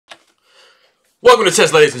Welcome to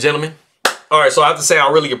chess, ladies and gentlemen. All right, so I have to say I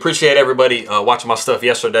really appreciate everybody watching my stuff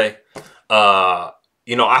yesterday. I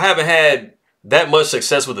haven't had that much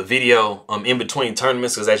success with the video in between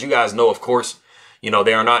tournaments because, as you guys know, of course,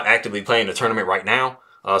 they are not actively playing the tournament right now.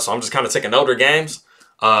 So I'm just kind of taking older games.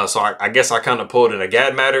 So I guess I kind of pulled in a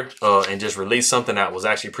gad matter and just released something that was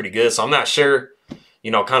actually pretty good. So I'm not sure,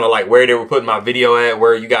 kind of like where they were putting my video at,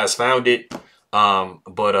 where you guys found it.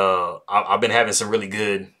 But I've been having some really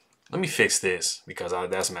good. Let me fix this because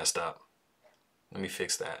that's messed up. Let me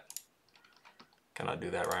fix that. Can I do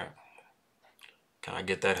that right? Can I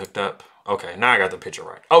get that hooked up? Okay, now I got the picture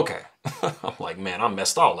right. Okay. I'm like, man, I'm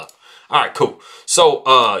messed all up. All right, cool. So,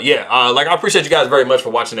 I appreciate you guys very much for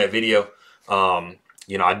watching that video.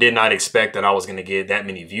 I did not expect that I was going to get that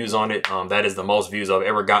many views on it. That is the most views I've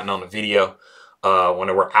ever gotten on a video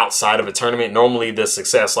when we're outside of a tournament. Normally, the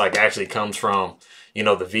success actually comes from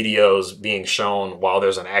the videos being shown while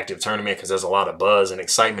there's an active tournament because there's a lot of buzz and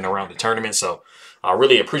excitement around the tournament. So I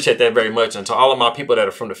really appreciate that very much. And to all of my people that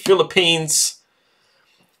are from the Philippines,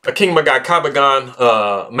 King Maga Kabagan,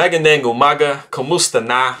 Magandang Umaga, Kumusta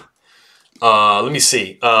na? Let me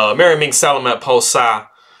see. Maraming Salamat po sa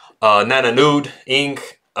Nananood ing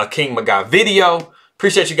King Maga video.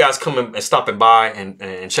 Appreciate you guys coming and stopping by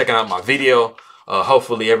and checking out my video.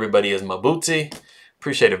 Hopefully everybody is mabuti.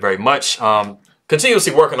 Appreciate it very much.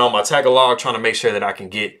 Continuously working on my Tagalog, trying to make sure that I can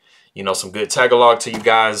get, some good Tagalog to you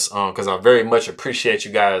guys because I very much appreciate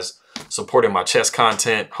you guys supporting my chess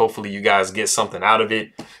content. Hopefully you guys get something out of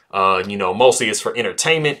it. Mostly it's for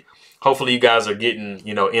entertainment. Hopefully you guys are getting,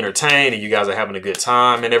 entertained and you guys are having a good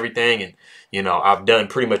time and everything. And, I've done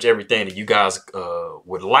pretty much everything that you guys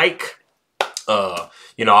would like. I've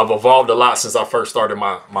evolved a lot since I first started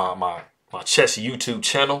my chess YouTube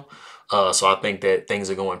channel. So I think that things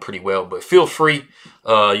are going pretty well, but feel free,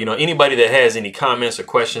 anybody that has any comments or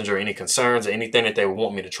questions or any concerns or anything that they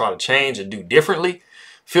want me to try to change and do differently,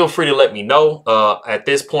 feel free to let me know. At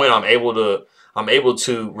this point, I'm able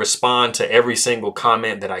to respond to every single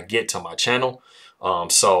comment that I get to my channel.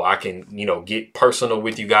 So I can, get personal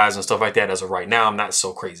with you guys and stuff like that. As of right now, I'm not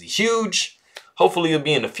so crazy huge. Hopefully it'll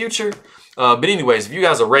be in the future. But anyways, if you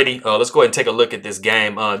guys are ready, let's go ahead and take a look at this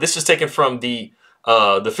game. This is taken from the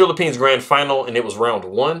Philippines Grand Final, and it was round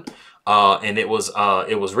 1, and it was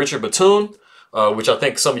Richard Bitoon, which I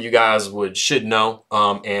think some of you guys should know,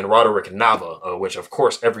 and Roderick Nava, which of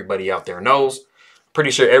course everybody out there knows.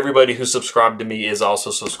 Pretty sure everybody who subscribed to me is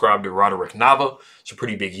also subscribed to Roderick Nava. It's a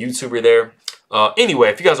pretty big YouTuber there. Anyway,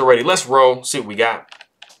 if you guys are ready, let's roll. See what we got.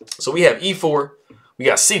 So we have E4, we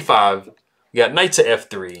got C5, we got Knight to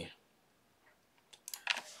F3.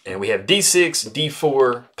 And we have D6,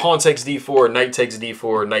 D4, pawn takes D4, knight takes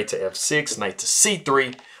D4, knight to F6, knight to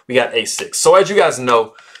C3. We got A6. So as you guys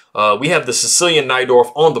know, we have the Sicilian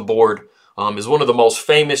Najdorf on the board. Is one of the most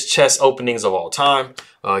famous chess openings of all time.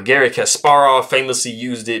 Garry Kasparov famously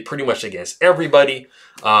used it pretty much against everybody.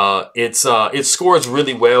 It scores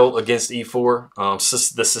really well against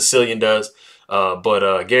E4. The Sicilian does.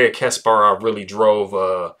 But Garry Kasparov really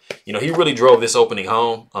drove, he really drove this opening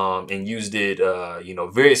home and used it,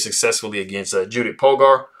 very successfully against Judith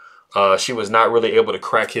Polgar. She was not really able to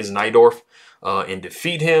crack his Najdorf and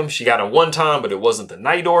defeat him. She got him one time, but it wasn't the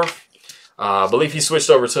Najdorf. I believe he switched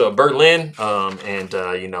over to a Berlin, and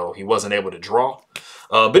he wasn't able to draw.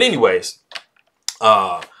 But anyways,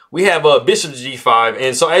 we have Bishop G5,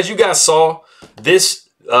 and so as you guys saw, these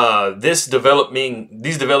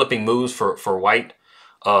developing moves for white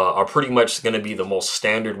are pretty much going to be the most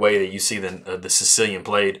standard way that you see the Sicilian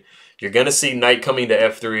played. You're going to see knight coming to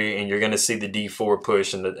F3, and you're going to see the D4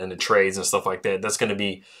 push and the trades and stuff like that. That's going to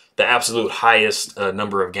be the absolute highest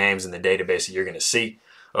number of games in the database that you're going to see.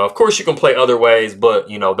 Of course, you can play other ways, but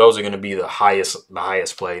those are going to be the highest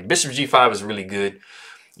played. Bishop G5 is really good.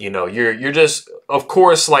 You're just, of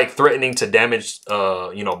course, threatening to damage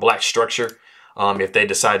black structure. If they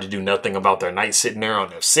decide to do nothing about their knight sitting there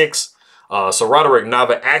on F6. So Roderick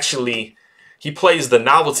Nava actually, he plays the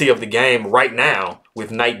novelty of the game right now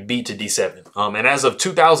with knight b to d7. And as of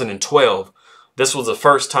 2012, this was the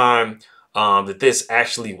first time that this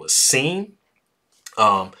actually was seen.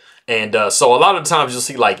 So a lot of the times you'll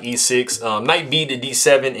see e6, knight b to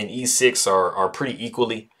d7 and e6 are pretty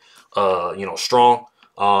equally, strong.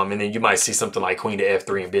 And then you might see something like queen to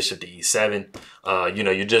F3 and bishop to E7.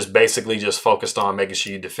 You're just basically focused on making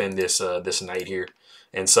sure you defend this knight here.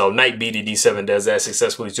 And so knight B to D7 does that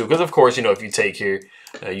successfully too. Because of course, if you take here,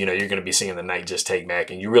 you're going to be seeing the knight just take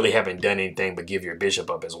back. And you really haven't done anything but give your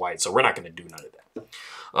bishop up as white. So we're not going to do none of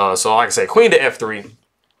that. So like I said, queen to F3.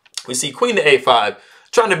 We see queen to A5.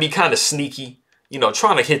 Trying to be kind of sneaky.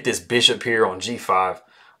 Trying to hit this bishop here on G5.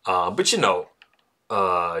 But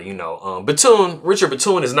Richard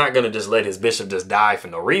Bitoon is not going to just let his bishop just die for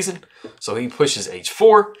no reason. So he pushes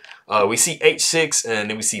h4. We see h6, and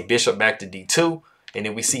then we see bishop back to d2. And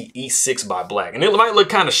then we see e6 by black. And it might look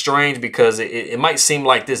kind of strange because it might seem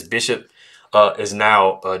like this bishop is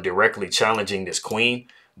now directly challenging this queen.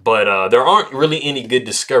 But there aren't really any good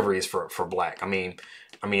discoveries for black. I mean,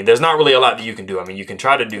 there's not really a lot that you can do. I mean, you can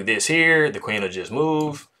try to do this here. The queen will just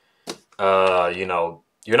move. You know,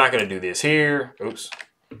 you're not going to do this here. Oops.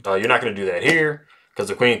 You're not going to do that here because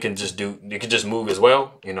the queen can just move as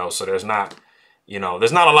well. You know, so there's not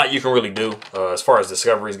a lot you can really do as far as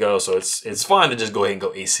discoveries go. So it's fine to just go ahead and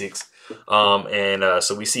go a6.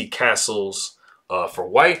 So we see castles for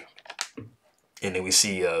white, and then we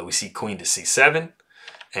see queen to c7,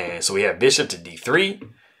 and so we have bishop to d3,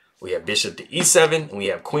 we have bishop to e7, and we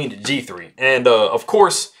have queen to g3. And of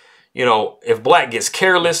course, you know, if black gets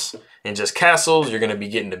careless and just castles, you're going to be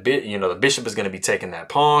getting the bishop is going to be taking that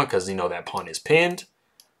pawn because, you know, that pawn is pinned.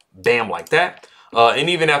 Bam, like that. And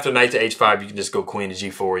even after knight to h5, you can just go queen to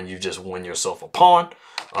g4 and you just win yourself a pawn.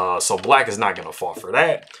 So black is not going to fall for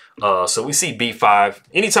that. So we see b5.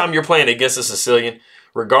 Anytime you're playing against a Sicilian,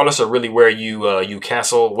 regardless of really where you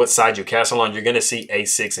castle, what side you castle on, you're going to see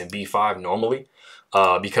a6 and b5 normally.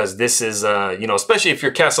 Because this is, you know, especially if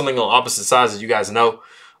you're castling on opposite sides, as you guys know,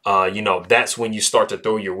 you know, that's when you start to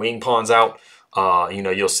throw your wing pawns out. You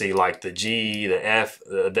know, you'll see like the G, the F,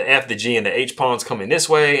 the G, and the H pawns coming this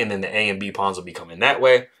way, and then the A and B pawns will be coming that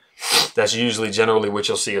way. That's usually generally what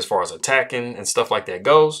you'll see as far as attacking and stuff like that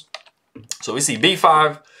goes. So we see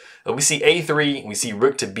B5, we see A3, we see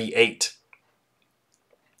rook to B8.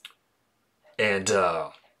 And,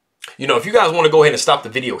 you know, if you guys want to go ahead and stop the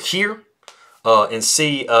video here and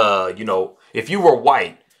see, you know, if you were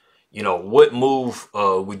white, you know, what move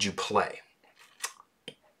would you play?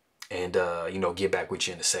 And, you know, get back with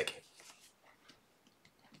you in a second.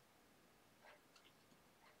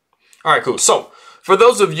 All right, cool. So for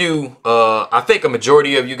those of you, I think a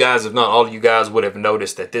majority of you guys, if not all of you guys, would have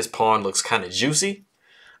noticed that this pawn looks kind of juicy.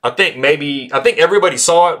 I think everybody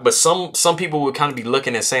saw it, but some people would kind of be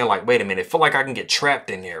looking and saying like, wait a minute, I feel like I can get trapped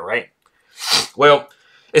in here, right? Well,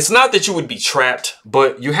 it's not that you would be trapped,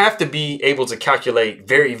 but you have to be able to calculate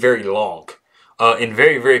very, very long and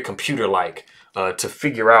very, very computer-like to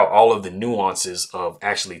figure out all of the nuances of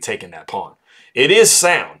actually taking that pawn. It is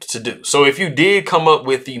sound to do. So if you did come up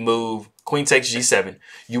with the move queen takes g7,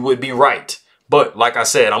 you would be right. But like I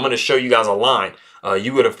said, I'm going to show you guys a line.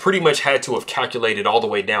 You would have pretty much had to have calculated all the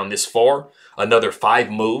way down this far, another 5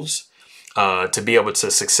 moves to be able to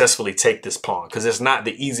successfully take this pawn, because it's not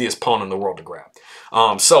the easiest pawn in the world to grab.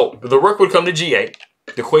 So the rook would come to g8,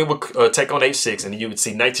 the queen would take on h6, and then you would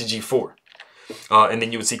see knight to g4. And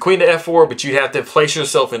then you would see queen to f4, but you'd have to place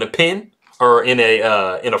yourself in a pin or in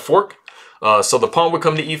a fork. So the pawn would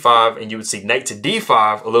come to e5, and you would see knight to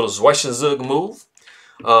d5, a little Zwischenzug move.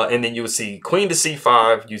 And then you would see queen to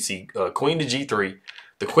c5, you'd see queen to g3.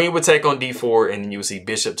 The queen would take on d4, and then you would see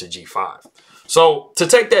bishop to g5. So to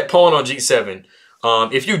take that pawn on g7,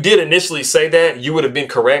 if you did initially say that, you would have been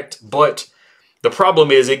correct. But the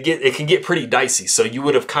problem is it can get pretty dicey. So you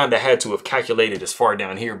would have kind of had to have calculated as far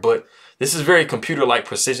down here. But this is very computer-like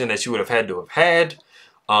precision that you would have had to have had.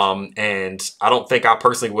 And I don't think I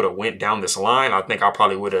personally would have went down this line. I think I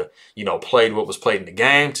probably would have, you know, played what was played in the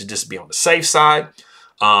game to just be on the safe side.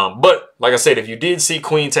 But like I said, if you did see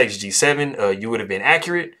queen takes g7, you would have been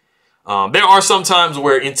accurate. There are some times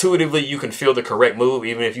where intuitively you can feel the correct move,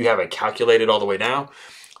 even if you haven't calculated all the way down.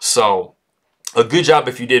 So a good job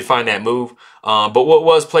if you did find that move. But what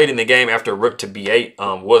was played in the game after rook to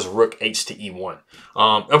b8 was rook h to e1.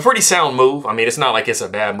 A pretty sound move. I mean, it's not like it's a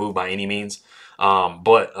bad move by any means.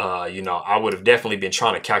 But you know, I would have definitely been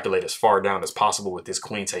trying to calculate as far down as possible with this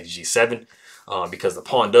queen takes g7 because the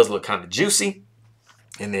pawn does look kind of juicy.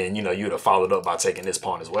 And then, you know, you would have followed up by taking this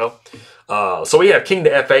pawn as well. So we have king to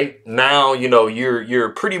f8. Now, you know, you're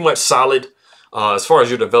pretty much solid as far as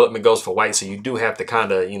your development goes for white. So you do have to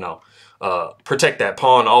kind of, you know, protect that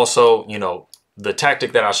pawn. Also, you know, the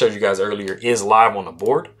tactic that I showed you guys earlier is live on the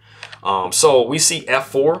board. So we see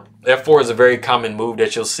f4. F4 is a very common move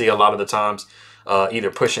that you'll see a lot of the times,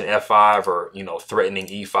 either pushing f5 or, you know, threatening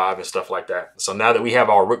e5 and stuff like that. So now that we have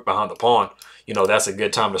our rook behind the pawn, you know, that's a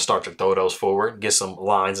good time to start to throw those forward, get some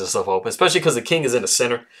lines and stuff open, especially because the king is in the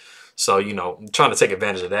center. So, you know, I'm trying to take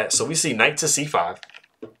advantage of that. So we see knight to c5.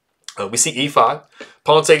 We see e5.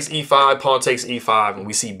 Pawn takes e5, pawn takes e5, and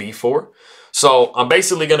we see b4. So I'm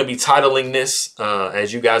basically going to be titling this,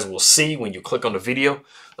 as you guys will see when you click on the video,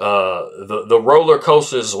 the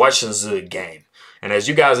Rollercoaster Zwischenzug game. And as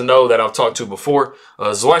you guys know that I've talked to before,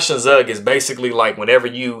 Zwischenzug is basically like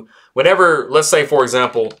whenever, let's say, for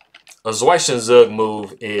example, a Zwischenzug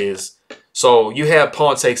move is, so you have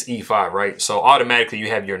pawn takes e5, right? So automatically you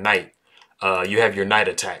have your knight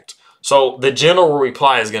attacked. So the general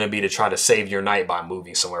reply is going to be to try to save your knight by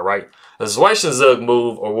moving somewhere, right? A Zwischenzug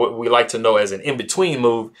move, or what we like to know as an in-between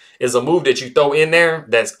move, is a move that you throw in there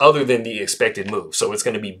that's other than the expected move. So it's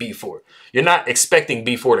going to be b4. You're not expecting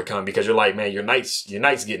b4 to come because you're like, man, your knight's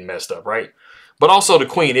getting messed up, right? But also the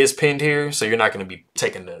queen is pinned here, so you're not going to be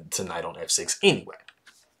taking the knight on f6 anyway.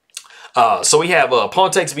 So we have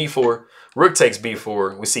pawn takes b4, rook takes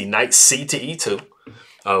b4. We see knight c to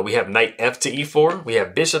e2. We have knight f to e4. We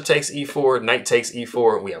have bishop takes e4, knight takes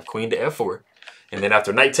e4. We have queen to f4. And then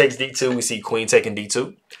after knight takes d2, we see queen taking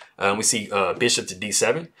d2. We see bishop to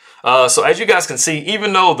d7. So as you guys can see,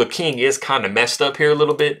 even though the king is kind of messed up here a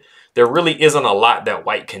little bit, there really isn't a lot that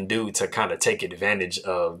white can do to kind of take advantage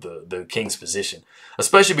of the king's position,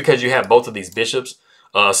 especially because you have both of these bishops.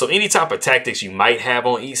 So any type of tactics you might have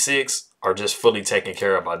on e6 are just fully taken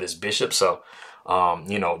care of by this bishop. So,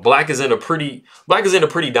 you know, black is in a pretty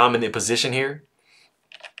dominant position here.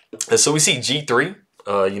 And so we see g3.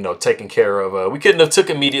 You know, taken care of. We couldn't have took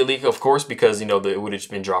immediately, of course, because, you know, it would have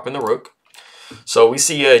been dropping the rook. So we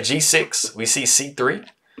see g6. We see c3.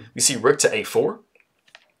 We see rook to a4.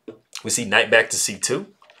 We see knight back to c2.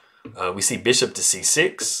 We see bishop to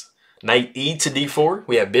c6. Knight e to d4.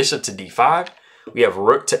 We have bishop to d5. We have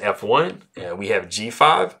rook to f1. We have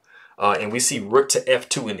g5. And we see rook to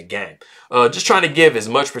f2 in the game. Just trying to give as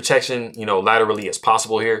much protection, you know, laterally as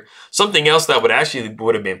possible here. Something else that would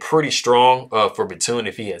have been pretty strong for Bitoon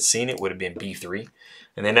if he had seen it would have been b3.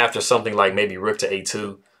 And then after something like maybe rook to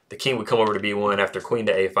a2, the king would come over to b1. After queen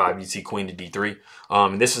to a5, you see queen to d3.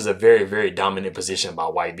 And this is a very, very dominant position by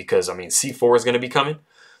white because, I mean, c4 is going to be coming.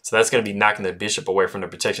 So that's going to be knocking the bishop away from the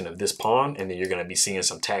protection of this pawn. And then you're going to be seeing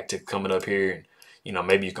some tactic coming up here. And, you know,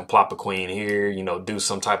 maybe you can plop a queen here, you know, do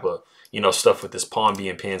some type of, you know, stuff with this pawn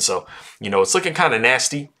being pinned. So, you know, it's looking kind of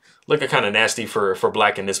nasty. For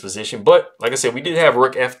black in this position. But like I said, we did have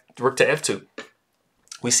rook to f2.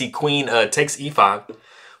 We see queen takes e5.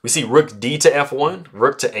 We see rook d to f1,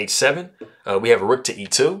 rook to h7. We have a rook to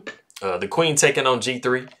e2. The queen taking on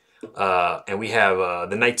g3. And we have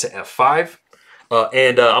the knight to f5.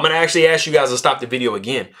 I'm going to actually ask you guys to stop the video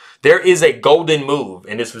again. There is a golden move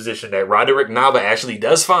in this position that Roderick Nava actually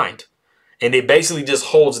does find. And it basically just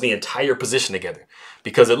holds the entire position together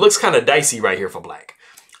because it looks kind of dicey right here for black.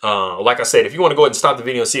 Like I said, if you want to go ahead and stop the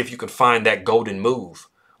video and see if you can find that golden move,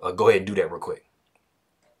 go ahead and do that real quick.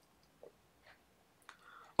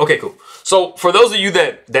 Okay, cool. So for those of you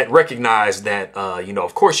that recognize that, you know,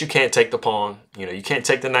 of course you can't take the pawn. You know, you can't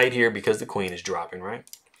take the knight here because the queen is dropping, right?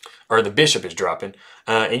 Or the bishop is dropping.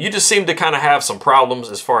 And you just seem to kind of have some problems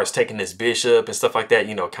as far as taking this bishop and stuff like that,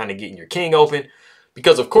 you know, kind of getting your king open.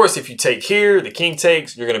 Because, of course, if you take here, the king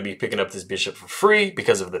takes, you're going to be picking up this bishop for free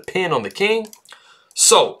because of the pin on the king.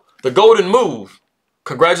 So, the golden move,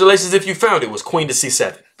 congratulations if you found it, was queen to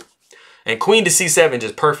c7. And queen to c7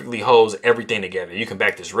 just perfectly holds everything together. You can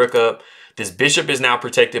back this rook up. This bishop is now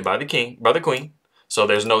protected by the queen. So,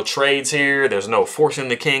 there's no trades here. There's no forcing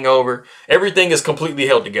the king over. Everything is completely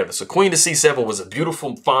held together. So, queen to c7 was a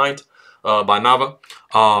beautiful find by Nava.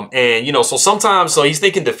 And, you know, so he's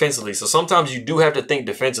thinking defensively. So sometimes you do have to think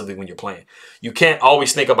defensively when you're playing. You can't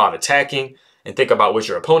always think about attacking and think about what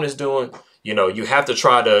your opponent's doing. You know, you have to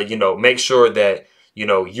try to, you know, make sure that, you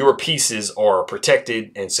know, your pieces are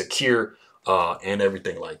protected and secure and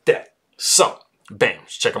everything like that. So, bam,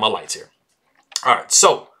 check out my lights here. All right,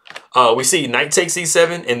 so we see knight takes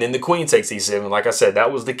e7 and then the queen takes e7. Like I said,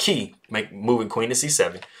 that was the key, moving queen to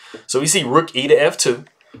c7. So we see rook e to f2.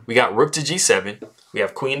 We got rook to g7. We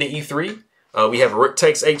have queen to e3. We have rook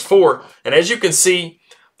takes h4. And as you can see,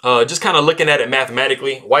 just kind of looking at it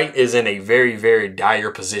mathematically, white is in a very, very dire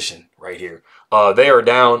position right here. They are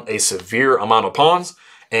down a severe amount of pawns.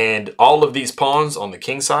 And all of these pawns on the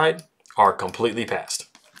king side are completely passed.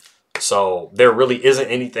 So there really isn't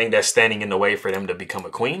anything that's standing in the way for them to become a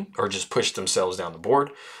queen or just push themselves down the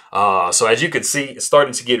board. So as you can see, it's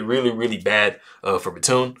starting to get really, really bad for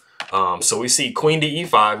Bitoon. So we see queen to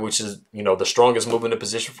e5, which is, you know, the strongest move in the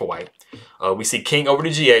position for white. We see king over to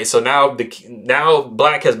g8. So now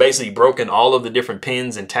black has basically broken all of the different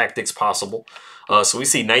pins and tactics possible. So we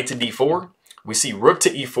see knight to d4. We see rook to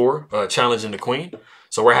e4, challenging the queen.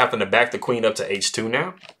 So we're having to back the queen up to h2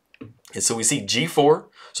 now. And so we see g4.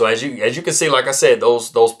 So as you can see, like I said, those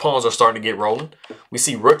pawns are starting to get rolling. We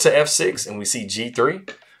see rook to f6 and we see g3.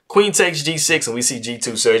 Queen takes g6 and we see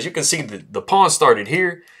g2. So as you can see, the pawn started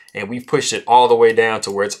here and we've pushed it all the way down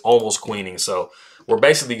to where it's almost queening. So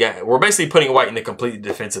we're basically putting white in a completely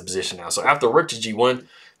defensive position now. So after rook to g1,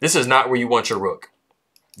 this is not where you want your rook.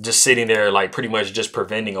 Just sitting there, like pretty much just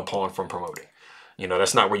preventing a pawn from promoting. You know,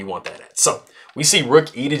 that's not where you want that at. So we see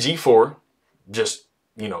rook e to g4, just,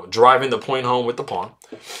 you know, driving the point home with the pawn.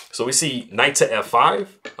 So we see knight to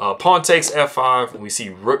f5, pawn takes f5, and we see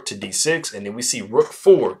rook to d6, and then we see rook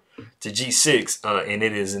 4 to g6, and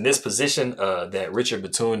it is in this position that Richard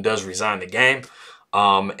Bitoon does resign the game.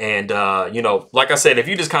 You know, like I said, if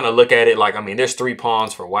you just kind of look at it, like, I mean, there's 3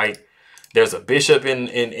 pawns for white. There's a bishop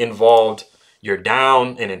involved. You're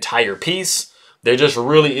down an entire piece. There just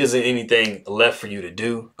really isn't anything left for you to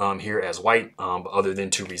do here as white other than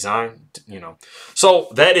to resign, you know. So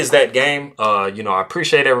that is that game. You know, I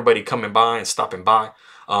appreciate everybody coming by and stopping by.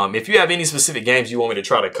 If you have any specific games you want me to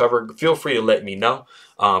try to cover, feel free to let me know.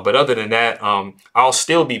 But other than that, I'll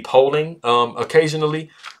still be polling occasionally.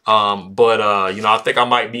 You know, I think I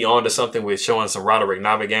might be on to something with showing some Roderick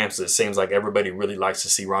Nava games. It seems like everybody really likes to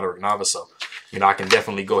see Roderick Nava. So, you know, I can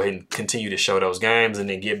definitely go ahead and continue to show those games and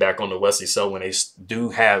then get back on the Wesley So when they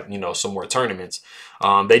do have, you know, some more tournaments.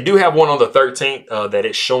 They do have one on the 13th that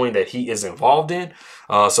it's showing that he is involved in.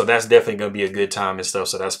 So that's definitely going to be a good time and stuff.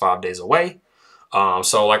 So that's 5 days away.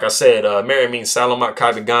 So like I said, Mary means Salamat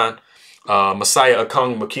Kaibigan, Messiah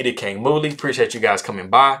Akong Makita Kang Muli. Appreciate you guys coming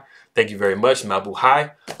by. Thank you very much.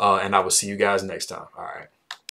 Mabuhay. And I will see you guys next time. All right.